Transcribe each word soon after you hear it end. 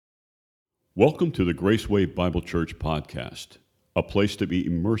Welcome to the Graceway Bible Church podcast, a place to be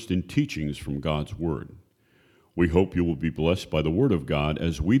immersed in teachings from God's Word. We hope you will be blessed by the Word of God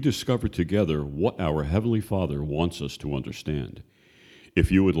as we discover together what our Heavenly Father wants us to understand. If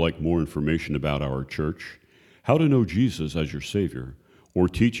you would like more information about our church, how to know Jesus as your Savior, or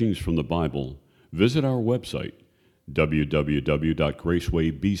teachings from the Bible, visit our website,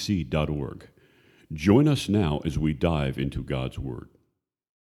 www.gracewaybc.org. Join us now as we dive into God's Word.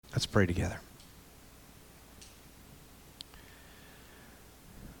 Let's pray together.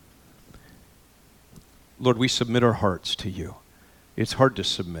 Lord, we submit our hearts to you. It's hard to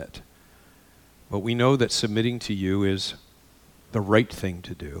submit, but we know that submitting to you is the right thing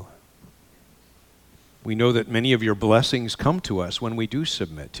to do. We know that many of your blessings come to us when we do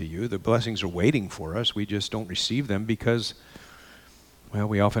submit to you. The blessings are waiting for us. We just don't receive them because, well,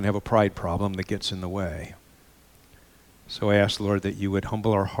 we often have a pride problem that gets in the way. So I ask, Lord, that you would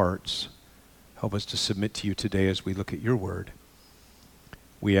humble our hearts, help us to submit to you today as we look at your word.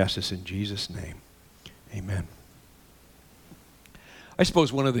 We ask this in Jesus' name. Amen. I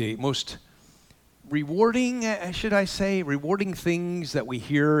suppose one of the most rewarding things that we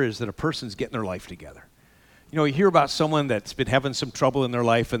hear is that a person's getting their life together. You know, you hear about someone that's been having some trouble in their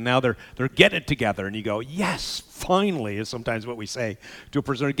life and now they're getting it together, and you go, yes, finally, is sometimes what we say to a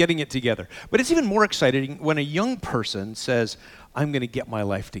person, they're getting it together. But it's even more exciting when a young person says, I'm going to get my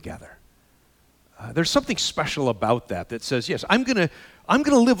life together. There's something special about that says, yes, I'm going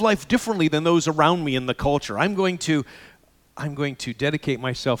to live life differently than those around me in the culture. I'm going to dedicate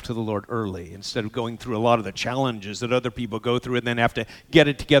myself to the Lord early instead of going through a lot of the challenges that other people go through and then have to get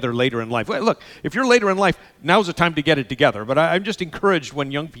it together later in life. Well, look, if you're later in life, now's the time to get it together. But I'm just encouraged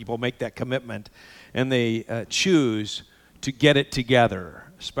when young people make that commitment and they choose to get it together,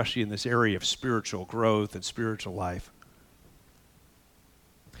 especially in this area of spiritual growth and spiritual life.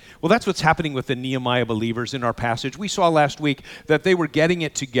 Well, that's what's happening with the Nehemiah believers in our passage. We saw last week that they were getting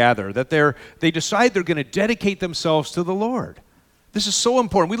it together, that they decide they're going to dedicate themselves to the Lord. This is so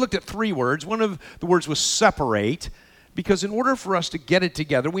important. We looked at three words. One of the words was separate, because in order for us to get it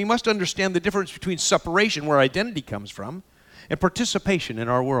together, we must understand the difference between separation, where identity comes from, and participation in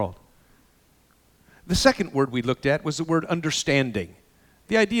our world. The second word we looked at was the word understanding,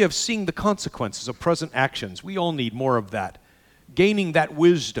 the idea of seeing the consequences of present actions. We all need more of that. Gaining that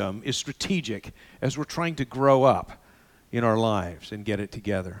wisdom is strategic as we're trying to grow up in our lives and get it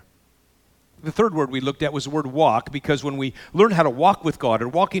together. The third word we looked at was the word walk, because when we learn how to walk with God or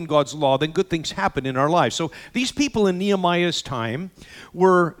walk in God's law, then good things happen in our lives. So these people in Nehemiah's time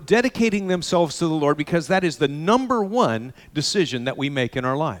were dedicating themselves to the Lord because that is the number one decision that we make in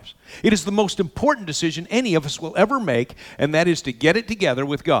our lives. It is the most important decision any of us will ever make, and that is to get it together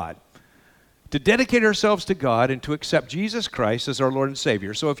with God, to dedicate ourselves to God and to accept Jesus Christ as our Lord and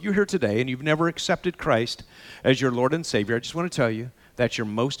Savior. So if you're here today and you've never accepted Christ as your Lord and Savior, I just want to tell you that's your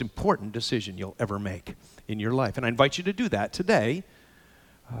most important decision you'll ever make in your life. And I invite you to do that today.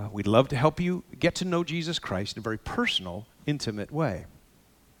 We'd love to help you get to know Jesus Christ in a very personal, intimate way.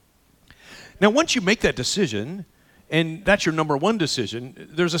 Now, once you make that decision, and that's your number one decision,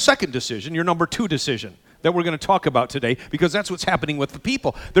 there's a second decision, your number two decision, that we're going to talk about today, because that's what's happening with the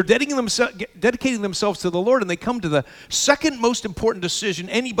people. They're dedicating themselves to the Lord, and they come to the second most important decision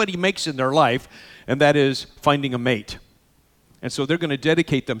anybody makes in their life, and that is finding a mate. And so they're going to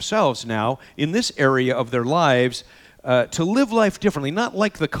dedicate themselves now in this area of their lives to live life differently, not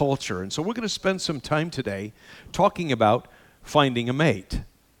like the culture. And so we're going to spend some time today talking about finding a mate.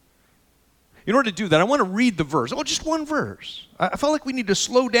 In order to do that, I want to read the verse. Oh, just one verse. I felt like we need to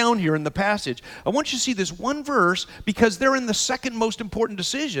slow down here in the passage. I want you to see this one verse because they're in the second most important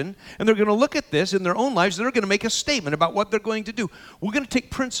decision, and they're going to look at this in their own lives, and they're going to make a statement about what they're going to do. We're going to take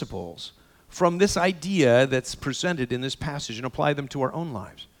principles from this idea that's presented in this passage and apply them to our own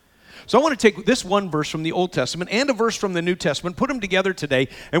lives. So I want to take this one verse from the Old Testament and a verse from the New Testament, put them together today,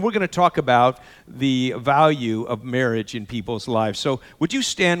 and we're going to talk about the value of marriage in people's lives. So would you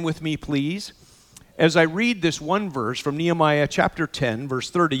stand with me, please? As I read this one verse from Nehemiah chapter 10,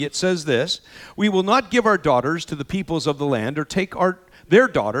 verse 30, it says this: "We will not give our daughters to the peoples of the land or take their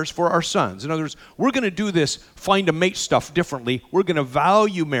daughters for our sons." In other words, we're going to do this find a mate stuff differently. We're going to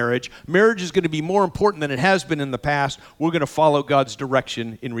value marriage. Marriage is going to be more important than it has been in the past. We're going to follow God's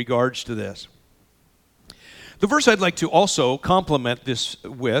direction in regards to this. The verse I'd like to also complement this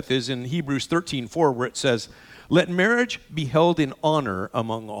with is in Hebrews 13:4, where it says, "Let marriage be held in honor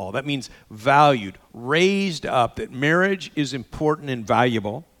among all." That means valued, raised up, that marriage is important and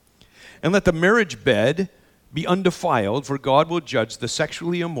valuable. "And let the marriage bed be undefiled, for God will judge the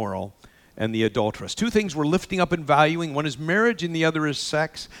sexually immoral and the adulteress. Two things we're lifting up and valuing. One is marriage and the other is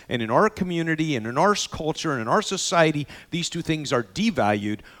sex. And in our community and in our culture and in our society, these two things are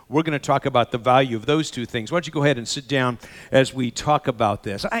devalued. We're going to talk about the value of those two things. Why don't you go ahead and sit down as we talk about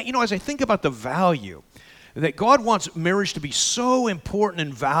this. As I think about the value, that God wants marriage to be so important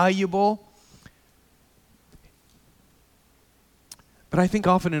and valuable. But I think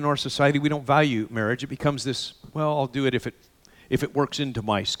often in our society we don't value marriage. It becomes this, well, I'll do it if it works into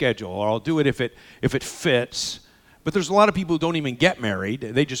my schedule, or I'll do it if it fits. But there's a lot of people who don't even get married.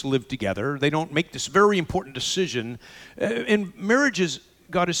 They just live together. They don't make this very important decision. In marriages,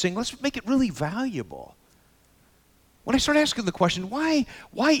 God is saying, let's make it really valuable. When I start asking the question, why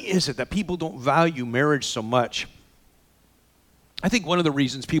is it that people don't value marriage so much? I think one of the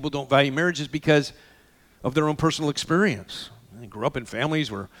reasons people don't value marriage is because of their own personal experience. They grew up in families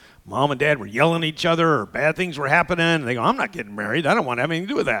where mom and dad were yelling at each other or bad things were happening, and they go, I'm not getting married. I don't want to have anything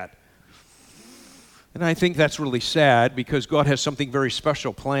to do with that. And I think that's really sad because God has something very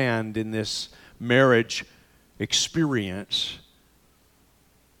special planned in this marriage experience.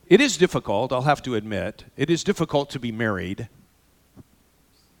 It is difficult, I'll have to admit. It is difficult to be married.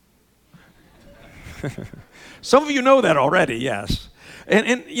 Some of you know that already, yes.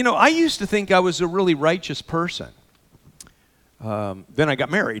 And I used to think I was a really righteous person. Then I got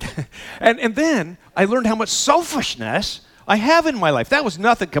married. and then I learned how much selfishness I have in my life. That was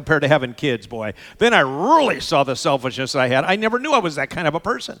nothing compared to having kids, boy. Then I really saw the selfishness I had. I never knew I was that kind of a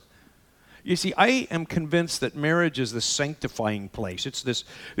person. You see, I am convinced that marriage is the sanctifying place. It's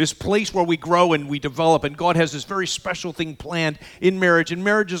this place where we grow and we develop, and God has this very special thing planned in marriage. And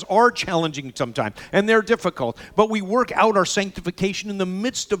marriages are challenging sometimes, and they're difficult. But we work out our sanctification in the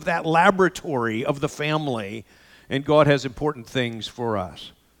midst of that laboratory of the family. And God has important things for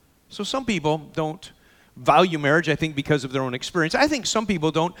us. So some people don't value marriage, I think, because of their own experience. I think some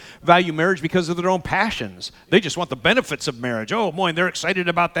people don't value marriage because of their own passions. They just want the benefits of marriage. Oh, boy, they're excited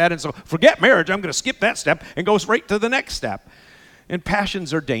about that. And so forget marriage. I'm going to skip that step and go straight to the next step. And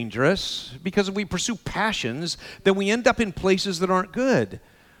passions are dangerous because if we pursue passions, then we end up in places that aren't good.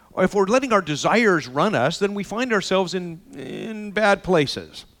 Or if we're letting our desires run us, then we find ourselves in bad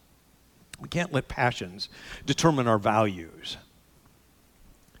places. We can't let passions determine our values.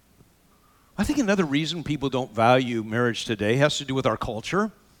 I think another reason people don't value marriage today has to do with our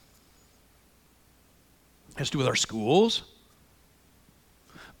culture, has to do with our schools.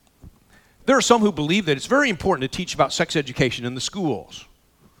 There are some who believe that it's very important to teach about sex education in the schools.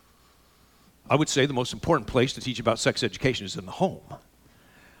 I would say the most important place to teach about sex education is in the home.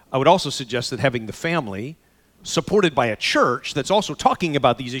 I would also suggest that having the family supported by a church that's also talking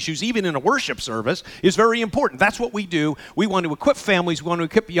about these issues, even in a worship service, is very important. That's what we do. We want to equip families. We want to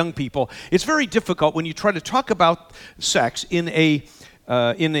equip young people. It's very difficult when you try to talk about sex in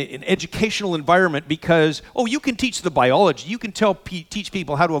an educational environment because, you can teach the biology. You can teach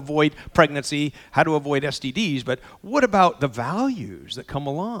people how to avoid pregnancy, how to avoid STDs, but what about the values that come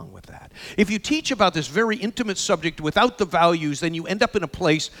along with that? If you teach about this very intimate subject without the values, then you end up in a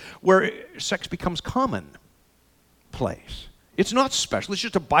place where sex becomes common. Place. It's not special. It's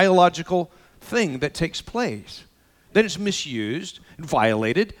just a biological thing that takes place. Then it's misused and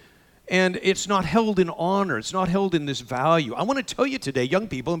violated, and it's not held in honor. It's not held in this value. I want to tell you today, young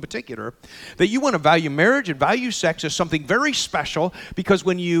people in particular, that you want to value marriage and value sex as something very special because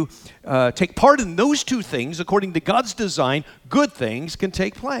when you take part in those two things, according to God's design, good things can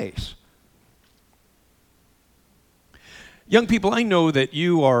take place. Young people, I know that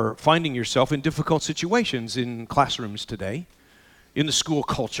you are finding yourself in difficult situations in classrooms today, in the school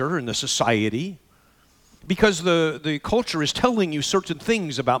culture, in the society, because the culture is telling you certain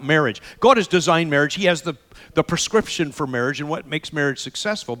things about marriage. God has designed marriage. He has the prescription for marriage and what makes marriage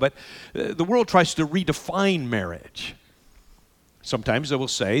successful, but the world tries to redefine marriage. Sometimes they will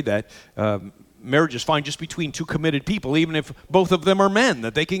say that marriage is fine just between two committed people, even if both of them are men,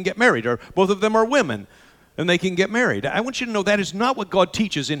 that they can get married, or both of them are women, and they can get married. I want you to know that is not what God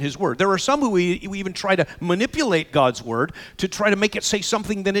teaches in His Word. There are some who even try to manipulate God's Word to try to make it say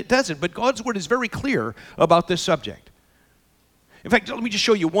something that it doesn't. But God's Word is very clear about this subject. In fact, let me just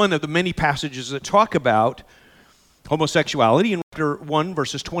show you one of the many passages that talk about homosexuality. In chapter 1,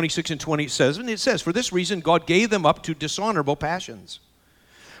 verses 26 and 20, it says, "For this reason God gave them up to dishonorable passions.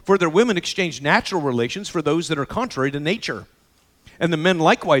 For their women exchanged natural relations for those that are contrary to nature. And the men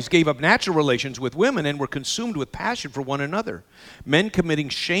likewise gave up natural relations with women and were consumed with passion for one another, men committing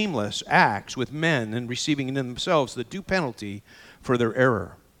shameless acts with men and receiving in themselves the due penalty for their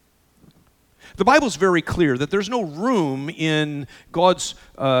error." The Bible's very clear that there's no room in God's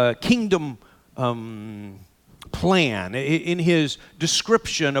kingdom plan, in his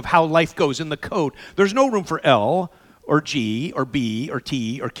description of how life goes in the code. There's no room for L or G or B or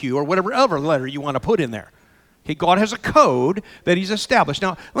T or Q or whatever other letter you want to put in there. Okay, God has a code that he's established.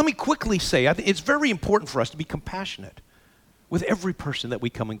 Now, let me quickly say, I think it's very important for us to be compassionate with every person that we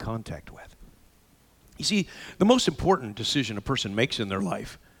come in contact with. You see, the most important decision a person makes in their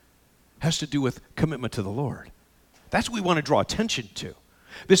life has to do with commitment to the Lord. That's what we want to draw attention to.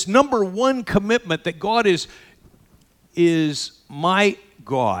 This number one commitment that God is my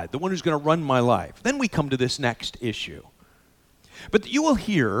God, the one who's going to run my life. Then we come to this next issue. But you will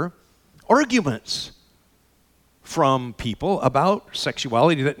hear arguments from people about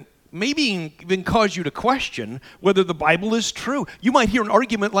sexuality that maybe even cause you to question whether the Bible is true. You might hear an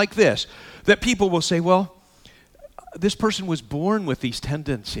argument like this, that people will say, well, this person was born with these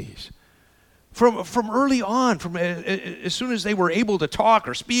tendencies. From early on, from as soon as they were able to talk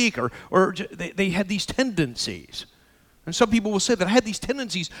or speak, or they had these tendencies. And some people will say that I had these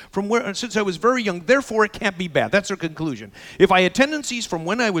tendencies since I was very young, therefore it can't be bad. That's their conclusion. If I had tendencies from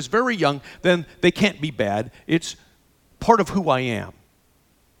when I was very young, then they can't be bad. It's part of who I am.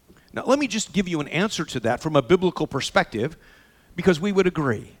 Now, let me just give you an answer to that from a biblical perspective, because we would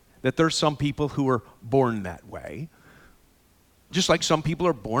agree that there's some people who are born that way. Just like some people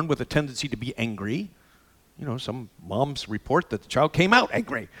are born with a tendency to be angry. You know, some moms report that the child came out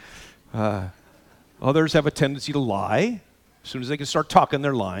angry. Others have a tendency to lie. As soon as they can start talking,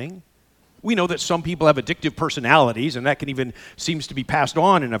 they're lying. We know that some people have addictive personalities, and that can even seems to be passed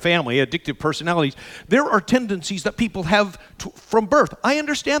on in a family, addictive personalities. There are tendencies that people have from birth. I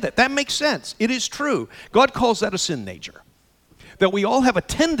understand that. That makes sense. It is true. God calls that a sin nature. That we all have a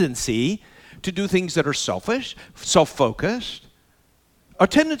tendency to do things that are selfish, self-focused, a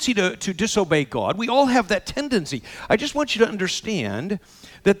tendency to disobey God. We all have that tendency. I just want you to understand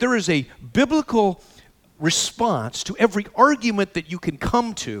that there is a biblical response to every argument that you can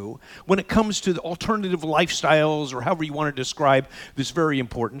come to when it comes to the alternative lifestyles, or however you want to describe this very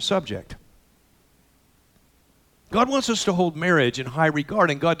important subject. God wants us to hold marriage in high regard,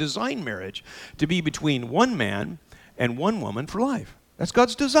 and God designed marriage to be between one man and one woman for life. That's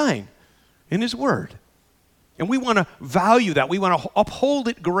God's design in His Word. And we want to value that. We want to uphold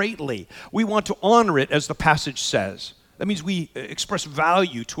it greatly. We want to honor it, as the passage says. That means we express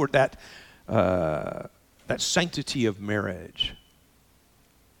value toward that sanctity of marriage.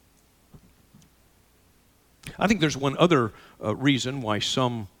 I think there's one other reason why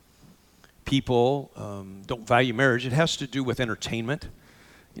some people don't value marriage. It has to do with entertainment.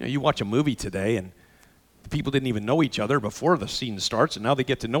 You know, you watch a movie today, and people didn't even know each other before the scene starts, and now they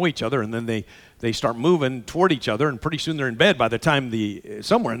get to know each other, and then they start moving toward each other, and pretty soon they're in bed by the time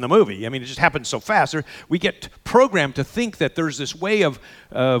somewhere in the movie. I mean, it just happens so fast. We get programmed to think that there's this way of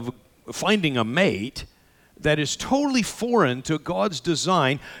finding a mate that is totally foreign to God's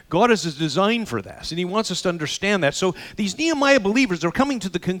design. God has a design for this, and He wants us to understand that. So these Nehemiah believers are coming to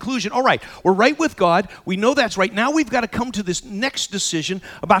the conclusion, all right, we're right with God. We know that's right. Now we've got to come to this next decision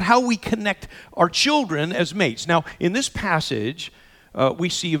about how we connect our children as mates. Now, in this passage, we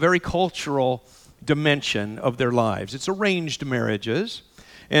see a very cultural dimension of their lives. It's arranged marriages.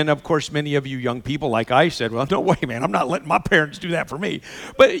 And, of course, many of you young people, like I said, well, no way, man, I'm not letting my parents do that for me.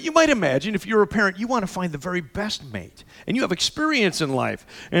 But you might imagine, if you're a parent, you want to find the very best mate. And you have experience in life.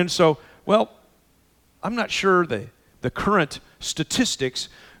 And so, well, I'm not sure the current statistics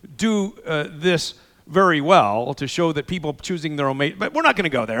do this very well to show that people choosing their own mate, but we're not going to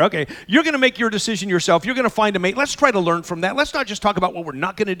go there. Okay, you're going to make your decision yourself. You're going to find a mate. Let's try to learn from that. Let's not just talk about what we're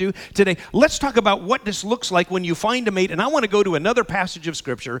not going to do today. Let's talk about what this looks like when you find a mate. And I want to go to another passage of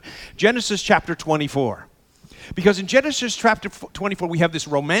Scripture, Genesis chapter 24. Because in Genesis chapter 24, we have this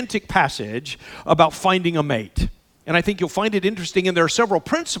romantic passage about finding a mate. And I think you'll find it interesting, and there are several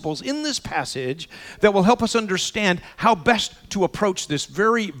principles in this passage that will help us understand how best to approach this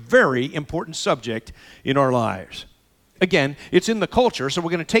very, very important subject in our lives. Again, it's in the culture, so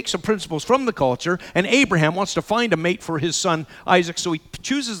we're going to take some principles from the culture, and Abraham wants to find a mate for his son Isaac, so he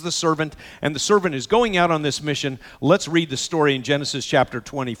chooses the servant, and the servant is going out on this mission. Let's read the story in Genesis chapter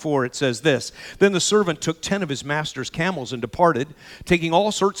 24. It says this: Then the servant took 10 of his master's camels and departed, taking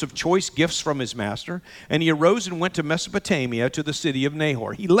all sorts of choice gifts from his master, and he arose and went to Mesopotamia to the city of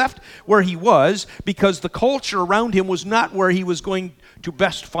Nahor. He left where he was because the culture around him was not where he was going to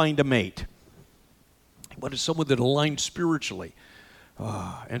best find a mate. But it's someone that aligned spiritually.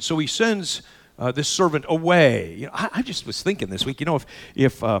 And so he sends this servant away. You know, I just was thinking this week, you know,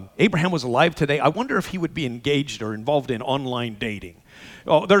 if Abraham was alive today, I wonder if he would be engaged or involved in online dating.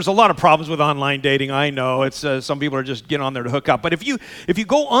 Oh, there's a lot of problems with online dating. I know it's some people are just getting on there to hook up. But if you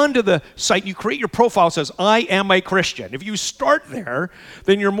go onto the site and you create your profile that says I am a Christian, if you start there,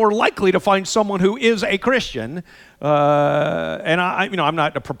 then you're more likely to find someone who is a Christian. And I'm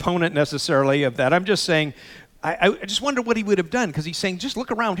not a proponent necessarily of that. I'm just saying, I just wonder what he would have done, because he's saying, just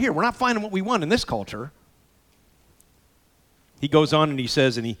look around here. We're not finding what we want in this culture. He goes on and he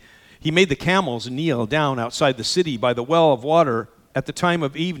says, and he made the camels kneel down outside the city by the well of water at the time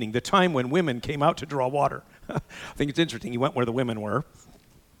of evening, the time when women came out to draw water. I think it's interesting. He went where the women were.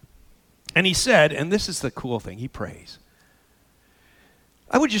 And he said, and this is the cool thing, he prays.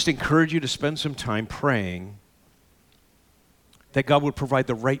 I would just encourage you to spend some time praying that God would provide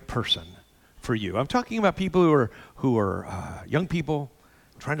the right person for you. I'm talking about people who are young people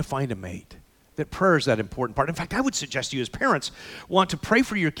trying to find a mate. That prayer is that important part. In fact, I would suggest you as parents want to pray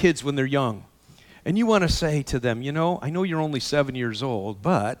for your kids when they're young. And you want to say to them, I know you're only 7 years old,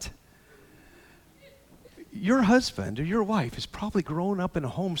 but your husband or your wife has probably grown up in a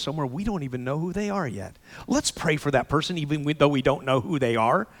home somewhere we don't even know who they are yet. Let's pray for that person even though we don't know who they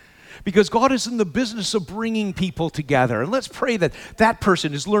are. Because God is in the business of bringing people together. And let's pray that that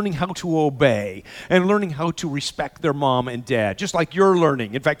person is learning how to obey and learning how to respect their mom and dad, just like you're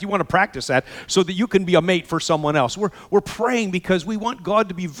learning. In fact, you want to practice that so that you can be a mate for someone else. We're praying because we want God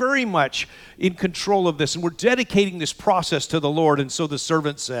to be very much in control of this, and we're dedicating this process to the Lord. And so the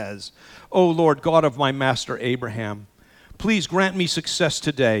servant says, "O Lord, God of my master Abraham, please grant me success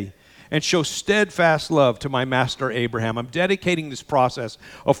today and show steadfast love to my master Abraham." I'm dedicating this process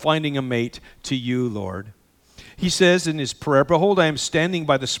of finding a mate to you, Lord. He says in his prayer, "Behold, I am standing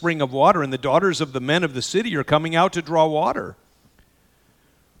by the spring of water, and the daughters of the men of the city are coming out to draw water.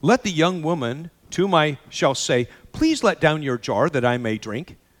 Let the young woman to whom I shall say, 'Please let down your jar that I may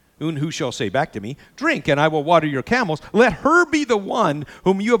drink,' and who shall say back to me, 'Drink, and I will water your camels,' let her be the one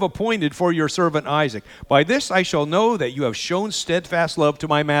whom you have appointed for your servant Isaac. By this I shall know that you have shown steadfast love to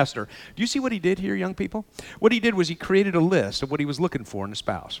my master." Do you see what he did here, young people? What he did was he created a list of what he was looking for in a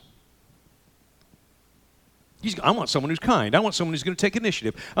spouse. I want someone who's kind. I want someone who's going to take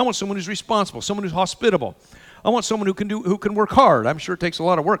initiative. I want someone who's responsible, someone who's hospitable. I want someone who can work hard. I'm sure it takes a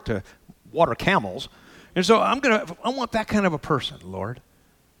lot of work to water camels. And so I want that kind of a person, Lord.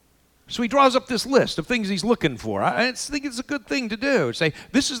 So he draws up this list of things he's looking for. I think it's a good thing to do. Say,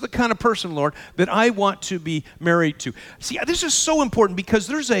 this is the kind of person, Lord, that I want to be married to. See, this is so important because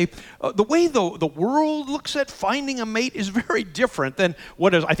there's the way the world looks at finding a mate is very different than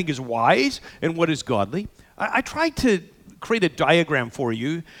what I think is wise and what is godly. I tried to create a diagram for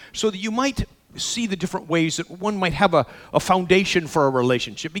you so that you might see the different ways that one might have a foundation for a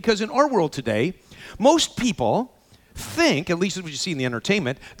relationship. Because in our world today, most people think, at least as what you see in the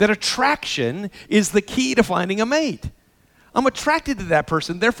entertainment, that attraction is the key to finding a mate. I'm attracted to that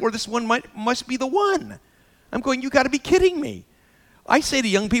person, therefore this one must be the one. I'm going, you got to be kidding me. I say to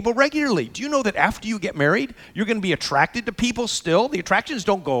young people regularly, do you know that after you get married, you're going to be attracted to people still? The attractions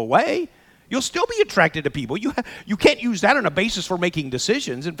don't go away. You'll still be attracted to people. You can't use that on a basis for making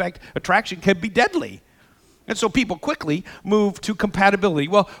decisions. In fact, attraction can be deadly. And so people quickly move to compatibility.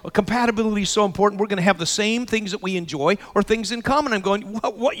 Well, compatibility is so important. We're going to have the same things that we enjoy or things in common. I'm going,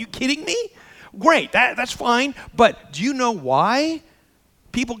 what, you kidding me? Great, that's fine. But do you know why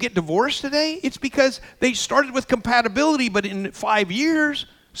people get divorced today? It's because they started with compatibility, but in 5 years,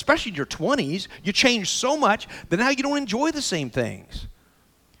 especially in your 20s, you change so much that now you don't enjoy the same things.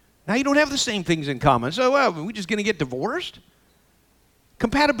 Now you don't have the same things in common. So are we just going to get divorced?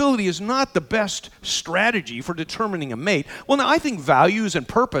 Compatibility is not the best strategy for determining a mate. Well, now I think values and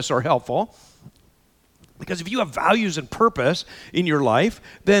purpose are helpful, because if you have values and purpose in your life,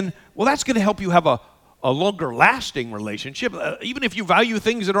 then, well, that's going to help you have a longer lasting relationship. Even if you value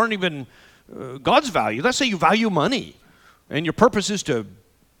things that aren't even God's value. Let's say you value money and your purpose is to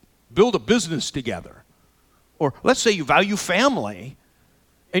build a business together. Or let's say you value family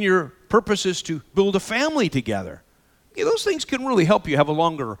and your purpose is to build a family together. Yeah, those things can really help you have a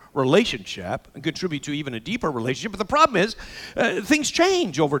longer relationship and contribute to even a deeper relationship. But the problem is, things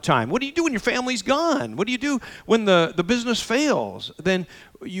change over time. What do you do when your family's gone? What do you do when the business fails? Then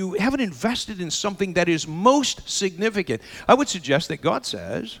you haven't invested in something that is most significant. I would suggest that God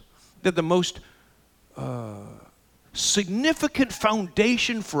says that the most significant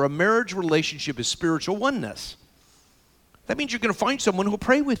foundation for a marriage relationship is spiritual oneness. That means you're going to find someone who will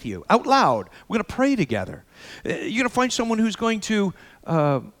pray with you out loud. We're going to pray together. You're going to find someone who's going to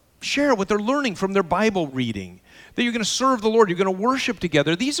share what they're learning from their Bible reading. That you're going to serve the Lord. You're going to worship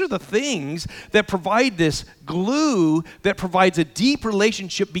together. These are the things that provide this glue that provides a deep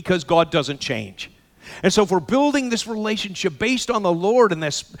relationship because God doesn't change. And so if we're building this relationship based on the Lord and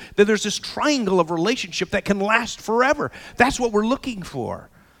that there's this triangle of relationship that can last forever, that's what we're looking for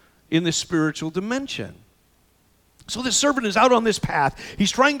in this spiritual dimension. So the servant is out on this path.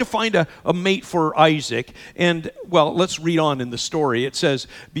 He's trying to find a mate for Isaac. And, well, let's read on in the story. It says,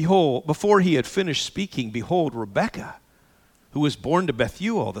 behold, before he had finished speaking, behold, Rebekah, who was born to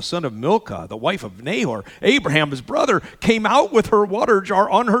Bethuel, the son of Milcah, the wife of Nahor, Abraham, his brother, came out with her water jar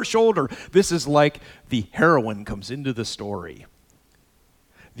on her shoulder. This is like the heroine comes into the story.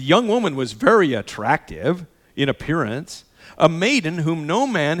 The young woman was very attractive in appearance, a maiden whom no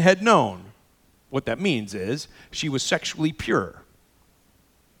man had known. What that means is she was sexually pure.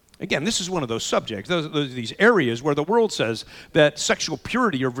 Again, this is one of those subjects, these areas where the world says that sexual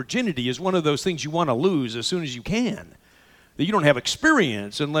purity or virginity is one of those things you want to lose as soon as you can. That you don't have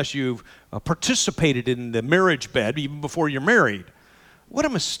experience unless you've participated in the marriage bed even before you're married. What a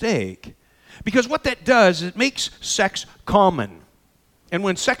mistake. Because what that does is it makes sex common. And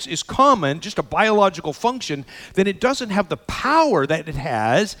when sex is common, just a biological function, then it doesn't have the power that it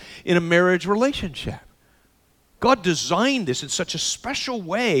has in a marriage relationship. God designed this in such a special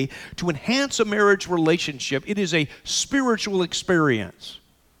way to enhance a marriage relationship. It is a spiritual experience.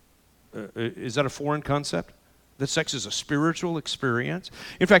 Is that a foreign concept? That sex is a spiritual experience?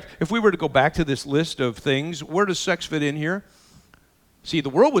 In fact, if we were to go back to this list of things, where does sex fit in here? See,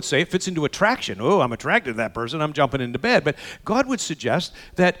 the world would say it fits into attraction. Oh, I'm attracted to that person, I'm jumping into bed. But God would suggest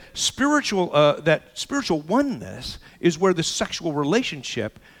that spiritual oneness is where the sexual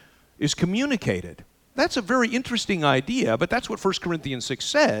relationship is communicated. That's a very interesting idea, but that's what 1 Corinthians 6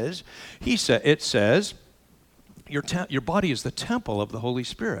 says. It says, your body is the temple of the Holy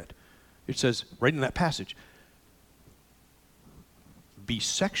Spirit. It says, right in that passage, be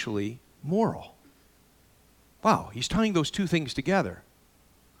sexually moral. Wow, he's tying those two things together.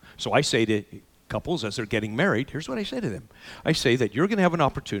 So I say to couples as they're getting married, here's what I say to them. I say that you're going to have an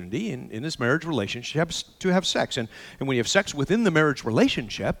opportunity in this marriage relationship to have sex. And when you have sex within the marriage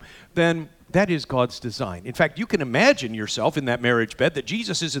relationship, then that is God's design. In fact, you can imagine yourself in that marriage bed that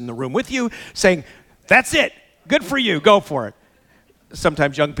Jesus is in the room with you saying, that's it, good for you, go for it.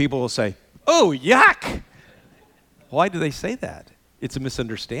 Sometimes young people will say, oh, yuck. Why do they say that? It's a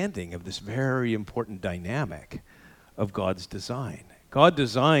misunderstanding of this very important dynamic of God's design. God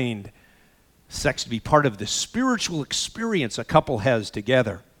designed sex to be part of the spiritual experience a couple has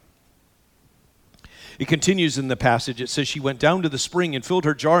together. It continues in the passage. It says, she went down to the spring and filled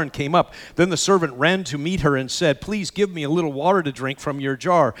her jar and came up. Then the servant ran to meet her and said, please give me a little water to drink from your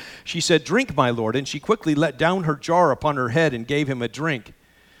jar. She said, drink, my lord. And she quickly let down her jar upon her head and gave him a drink.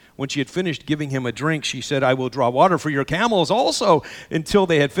 When she had finished giving him a drink, she said, I will draw water for your camels also, until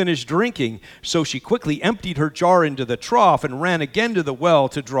they had finished drinking. So she quickly emptied her jar into the trough and ran again to the well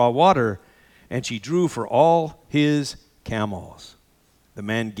to draw water, and she drew for all his camels. The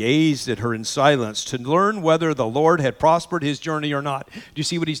man gazed at her in silence to learn whether the Lord had prospered his journey or not. Do you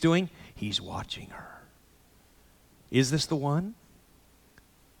see what he's doing? He's watching her. Is this the one?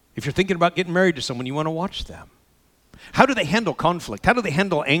 If you're thinking about getting married to someone, you want to watch them. How do they handle conflict? How do they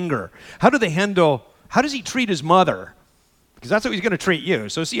handle anger? How does he treat his mother? Because that's how he's going to treat you.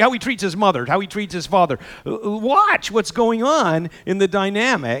 So see how he treats his mother, how he treats his father. Watch what's going on in the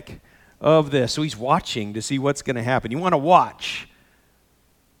dynamic of this. So he's watching to see what's going to happen. You want to watch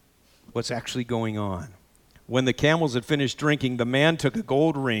what's actually going on. When the camels had finished drinking, the man took a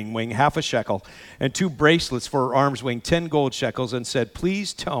gold ring weighing half a shekel and 2 bracelets for her arms weighing 10 gold shekels and said,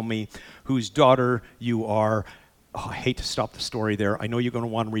 please tell me whose daughter you are. Oh, I hate to stop the story there. I know you're going to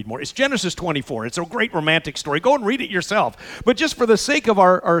want to read more. It's Genesis 24. It's a great romantic story. Go and read it yourself. But just for the sake of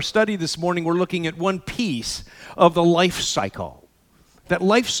our study this morning, we're looking at one piece of the life cycle. That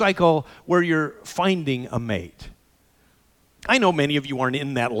life cycle where you're finding a mate. I know many of you aren't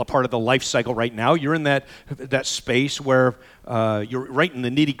in that part of the life cycle right now. You're in that space where you're right in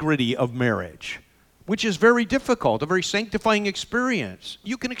the nitty-gritty of marriage, which is very difficult, a very sanctifying experience.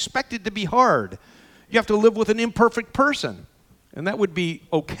 You can expect it to be hard. You have to live with an imperfect person. And that would be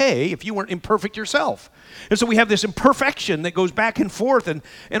okay if you weren't imperfect yourself. And so we have this imperfection that goes back and forth and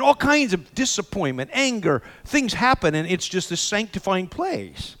all kinds of disappointment, anger, things happen, and it's just this sanctifying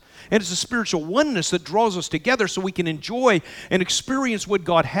place. And it's a spiritual oneness that draws us together so we can enjoy and experience what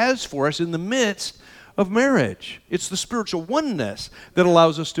God has for us in the midst of marriage. It's the spiritual oneness that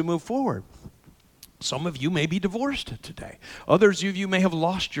allows us to move forward. Some of you may be divorced today. Others of you may have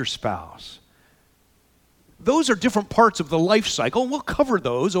lost your spouse. Those are different parts of the life cycle, and we'll cover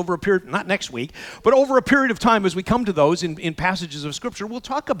those over a period, not next week, but over a period of time as we come to those in passages of Scripture, we'll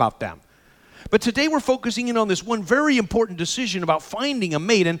talk about them. But today we're focusing in on this one very important decision about finding a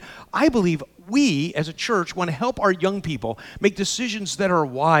mate, and I believe we, as a church, want to help our young people make decisions that are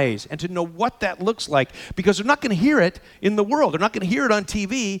wise and to know what that looks like, because they're not going to hear it in the world. They're not going to hear it on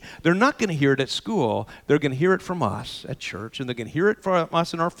TV. They're not going to hear it at school. They're going to hear it from us at church, and they're going to hear it from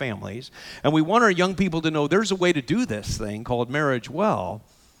us and our families. And we want our young people to know there's a way to do this thing called marriage well.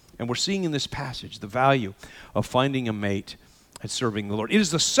 And we're seeing in this passage the value of finding a mate and serving the Lord. It is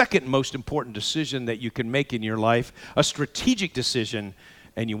the second most important decision that you can make in your life, a strategic decision,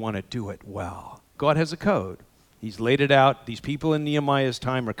 and you want to do it well. God has a code. He's laid it out. These people in Nehemiah's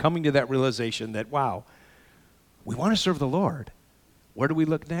time are coming to that realization that, wow, we want to serve the Lord. Where do we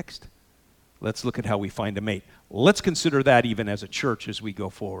look next? Let's look at how we find a mate. Let's consider that even as a church as we go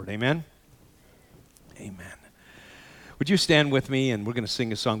forward. Amen? Amen. Would you stand with me, and we're going to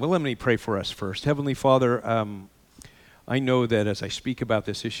sing a song. Well, let me pray for us first. Heavenly Father, I know that as I speak about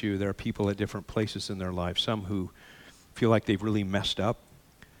this issue, there are people at different places in their lives, some who feel like they've really messed up,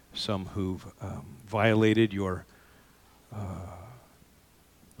 some who've violated your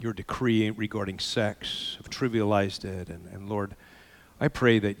decree regarding sex, have trivialized it. And Lord, I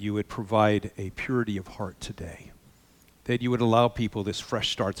pray that you would provide a purity of heart today, that you would allow people this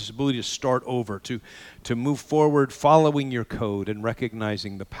fresh start, this ability to start over, to move forward following your code and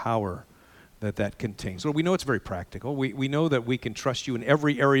recognizing the power that contains. Lord, we know it's very practical. We know that we can trust you in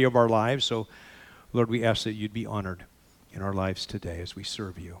every area of our lives. So, Lord, we ask that you'd be honored in our lives today as we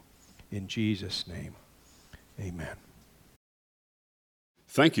serve you. In Jesus' name, amen.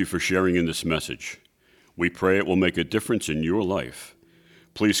 Thank you for sharing in this message. We pray it will make a difference in your life.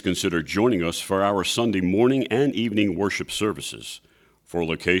 Please consider joining us for our Sunday morning and evening worship services. For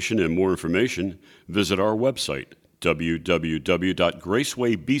location and more information, visit our website,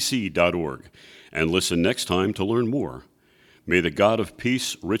 www.gracewaybc.org, and listen next time to learn more. May the God of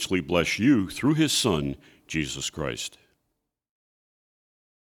peace richly bless you through his Son, Jesus Christ.